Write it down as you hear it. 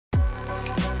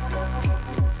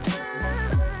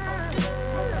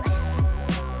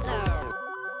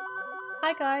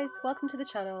Hi guys, welcome to the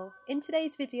channel. In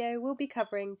today's video we'll be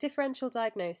covering differential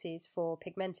diagnoses for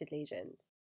pigmented lesions.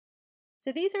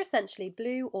 So these are essentially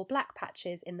blue or black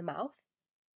patches in the mouth.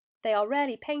 They are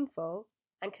rarely painful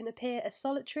and can appear as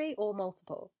solitary or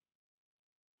multiple.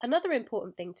 Another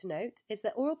important thing to note is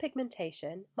that oral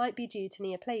pigmentation might be due to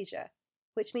neoplasia,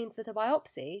 which means that a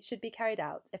biopsy should be carried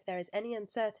out if there is any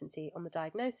uncertainty on the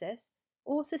diagnosis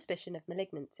or suspicion of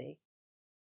malignancy.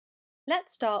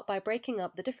 Let's start by breaking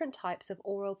up the different types of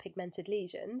oral pigmented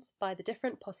lesions by the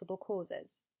different possible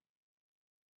causes.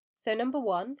 So number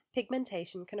 1,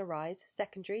 pigmentation can arise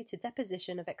secondary to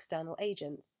deposition of external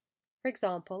agents, for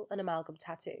example, an amalgam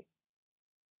tattoo.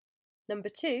 Number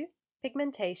 2,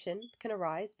 pigmentation can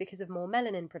arise because of more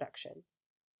melanin production.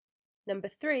 Number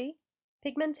 3,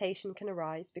 pigmentation can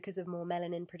arise because of more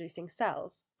melanin-producing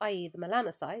cells, i.e. the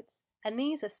melanocytes, and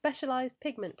these are specialized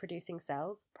pigment-producing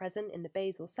cells present in the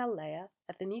basal cell layer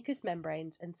of the mucous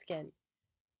membranes and skin.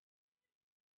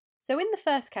 So in the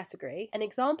first category, an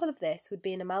example of this would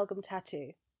be an amalgam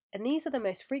tattoo, and these are the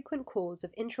most frequent cause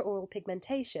of intraoral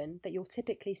pigmentation that you'll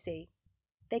typically see.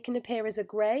 They can appear as a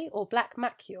grey or black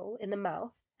macule in the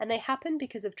mouth, and they happen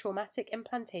because of traumatic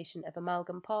implantation of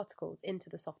amalgam particles into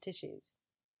the soft tissues.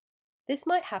 This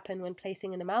might happen when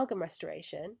placing an amalgam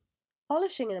restoration,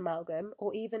 polishing an amalgam,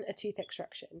 or even a tooth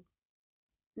extraction.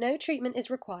 No treatment is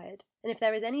required, and if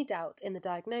there is any doubt in the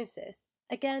diagnosis,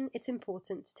 again it's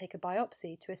important to take a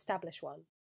biopsy to establish one.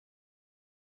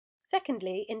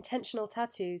 Secondly, intentional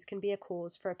tattoos can be a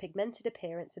cause for a pigmented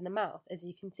appearance in the mouth, as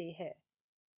you can see here.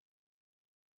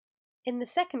 In the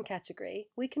second category,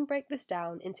 we can break this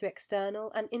down into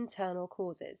external and internal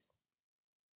causes.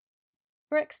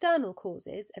 For external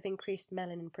causes of increased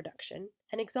melanin production,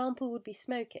 an example would be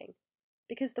smoking,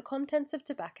 because the contents of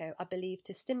tobacco are believed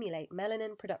to stimulate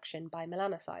melanin production by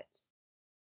melanocytes.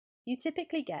 You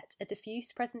typically get a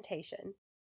diffuse presentation,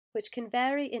 which can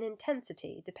vary in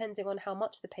intensity depending on how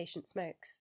much the patient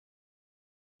smokes.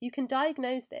 You can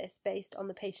diagnose this based on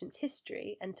the patient's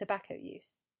history and tobacco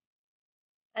use.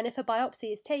 And if a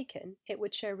biopsy is taken, it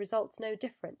would show results no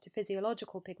different to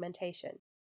physiological pigmentation,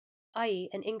 i.e.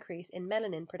 an increase in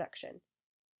melanin production.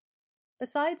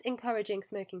 Besides encouraging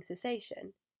smoking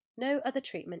cessation, no other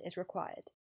treatment is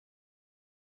required.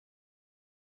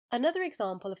 Another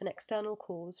example of an external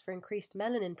cause for increased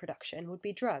melanin production would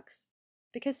be drugs,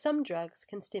 because some drugs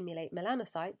can stimulate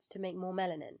melanocytes to make more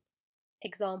melanin.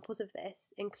 Examples of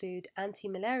this include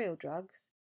anti-malarial drugs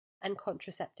and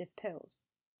contraceptive pills.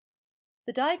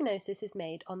 The diagnosis is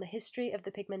made on the history of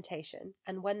the pigmentation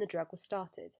and when the drug was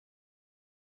started.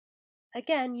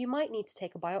 Again, you might need to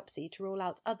take a biopsy to rule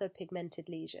out other pigmented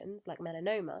lesions like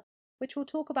melanoma, which we'll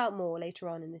talk about more later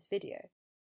on in this video.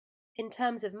 In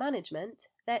terms of management,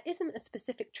 there isn't a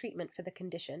specific treatment for the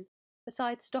condition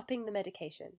besides stopping the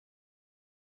medication.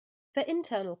 For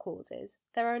internal causes,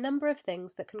 there are a number of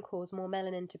things that can cause more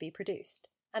melanin to be produced,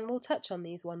 and we'll touch on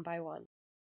these one by one.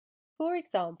 For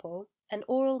example, an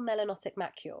oral melanotic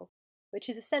macule, which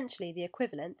is essentially the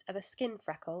equivalent of a skin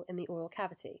freckle in the oral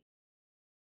cavity.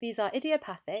 These are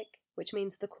idiopathic, which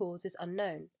means the cause is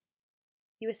unknown.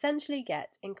 You essentially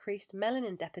get increased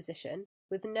melanin deposition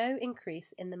with no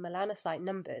increase in the melanocyte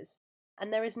numbers,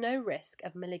 and there is no risk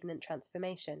of malignant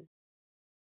transformation.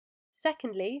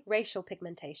 Secondly, racial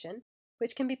pigmentation,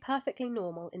 which can be perfectly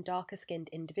normal in darker-skinned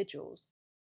individuals.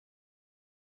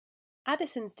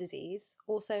 Addison's disease,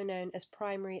 also known as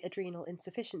primary adrenal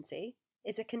insufficiency,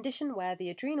 is a condition where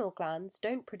the adrenal glands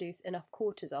don't produce enough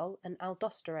cortisol and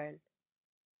aldosterone.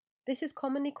 This is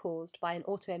commonly caused by an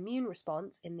autoimmune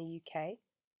response in the UK,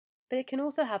 but it can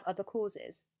also have other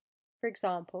causes. For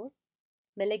example,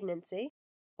 malignancy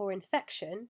or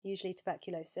infection, usually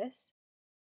tuberculosis,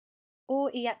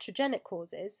 or iatrogenic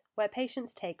causes where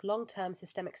patients take long-term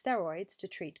systemic steroids to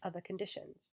treat other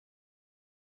conditions.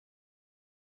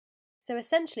 So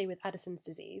essentially with Addison's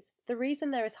disease, the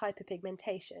reason there is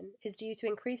hyperpigmentation is due to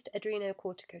increased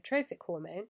adrenocorticotrophic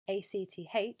hormone,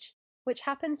 ACTH, which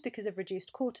happens because of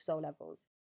reduced cortisol levels,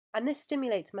 and this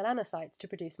stimulates melanocytes to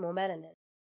produce more melanin.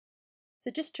 So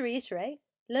just to reiterate,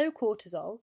 low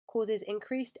cortisol causes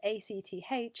increased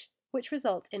ACTH, which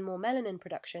results in more melanin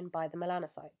production by the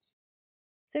melanocytes.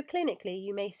 So clinically,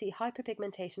 you may see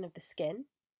hyperpigmentation of the skin,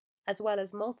 as well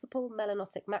as multiple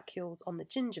melanotic macules on the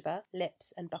gingiva,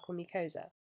 lips, and buccal mucosa.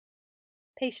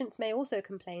 Patients may also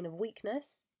complain of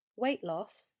weakness, weight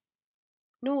loss,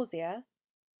 nausea,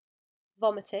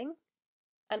 vomiting,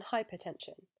 and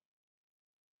hypertension.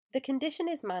 The condition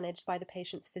is managed by the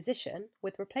patient's physician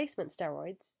with replacement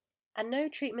steroids, and no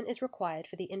treatment is required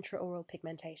for the intraoral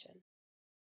pigmentation.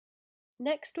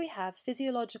 Next, we have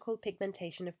physiological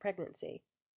pigmentation of pregnancy,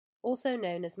 also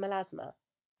known as melasma,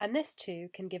 and this too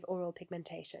can give oral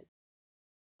pigmentation.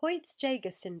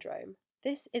 Peutz-Jeghers syndrome.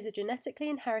 This is a genetically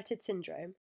inherited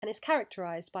syndrome and is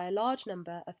characterized by a large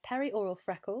number of perioral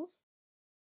freckles,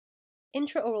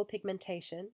 intraoral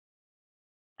pigmentation,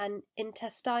 and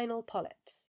intestinal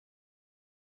polyps.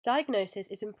 Diagnosis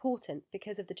is important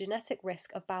because of the genetic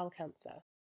risk of bowel cancer.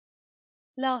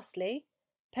 Lastly,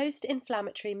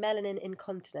 post-inflammatory melanin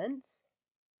incontinence.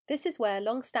 This is where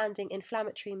long-standing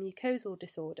inflammatory mucosal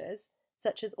disorders,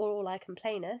 such as oral lichen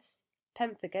planus,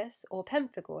 pemphigus, or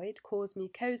pemphigoid, cause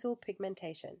mucosal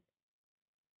pigmentation.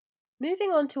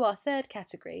 Moving on to our third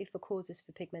category for causes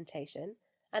for pigmentation,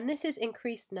 and this is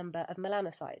increased number of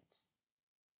melanocytes.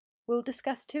 We'll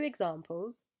discuss two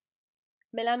examples,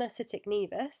 melanocytic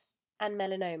nevus and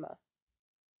melanoma.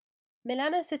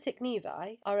 Melanocytic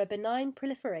nevi are a benign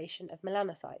proliferation of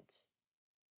melanocytes.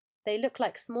 They look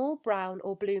like small brown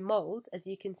or blue moles, as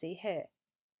you can see here.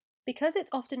 Because it's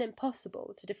often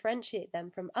impossible to differentiate them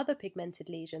from other pigmented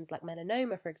lesions like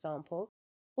melanoma, for example,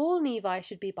 all nevi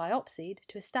should be biopsied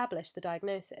to establish the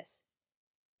diagnosis.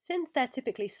 Since they're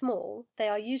typically small, they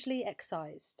are usually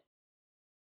excised.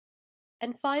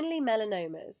 And finally,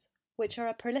 melanomas, which are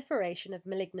a proliferation of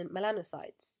malignant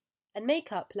melanocytes, and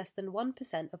make up less than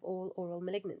 1% of all oral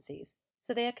malignancies,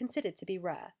 so they are considered to be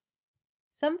rare.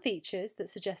 Some features that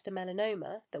suggest a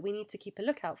melanoma that we need to keep a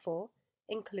lookout for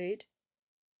include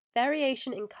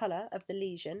variation in colour of the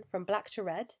lesion from black to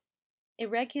red,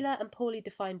 irregular and poorly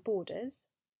defined borders,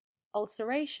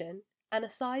 ulceration, and a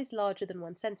size larger than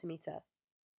 1 centimetre.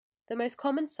 The most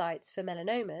common sites for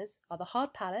melanomas are the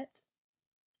hard palate,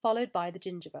 followed by the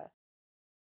gingiva.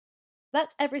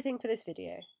 That's everything for this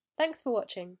video. Thanks for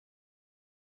watching.